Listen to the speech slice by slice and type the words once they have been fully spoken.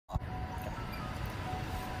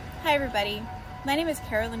Hi everybody, my name is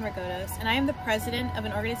Carolyn Ragotos and I am the president of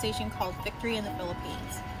an organization called Victory in the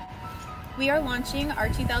Philippines. We are launching our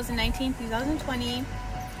 2019-2020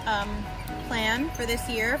 plan for this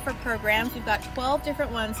year for programs. We've got 12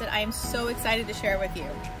 different ones that I am so excited to share with you.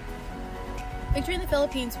 Victory in the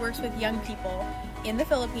Philippines works with young people in the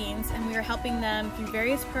Philippines, and we are helping them through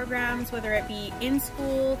various programs, whether it be in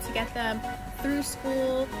school to get them through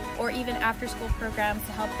school, or even after school programs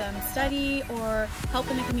to help them study or help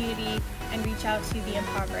in the community and reach out to the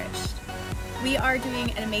impoverished. We are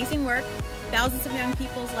doing an amazing work. Thousands of young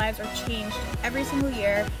people's lives are changed every single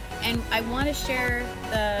year, and I want to share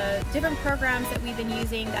the different programs that we've been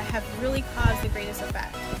using that have really caused the greatest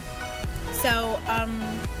effect. So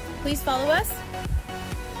please follow us.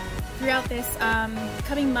 Throughout this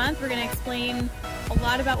coming month, we're going to explain a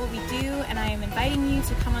lot about what we do, and I am inviting you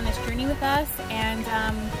to come on this journey with us, and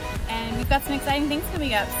we've got some exciting things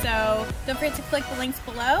coming up. So don't forget to click the links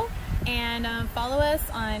below and follow us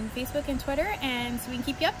on Facebook and Twitter, and so we can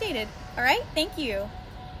keep you updated. All right, thank you.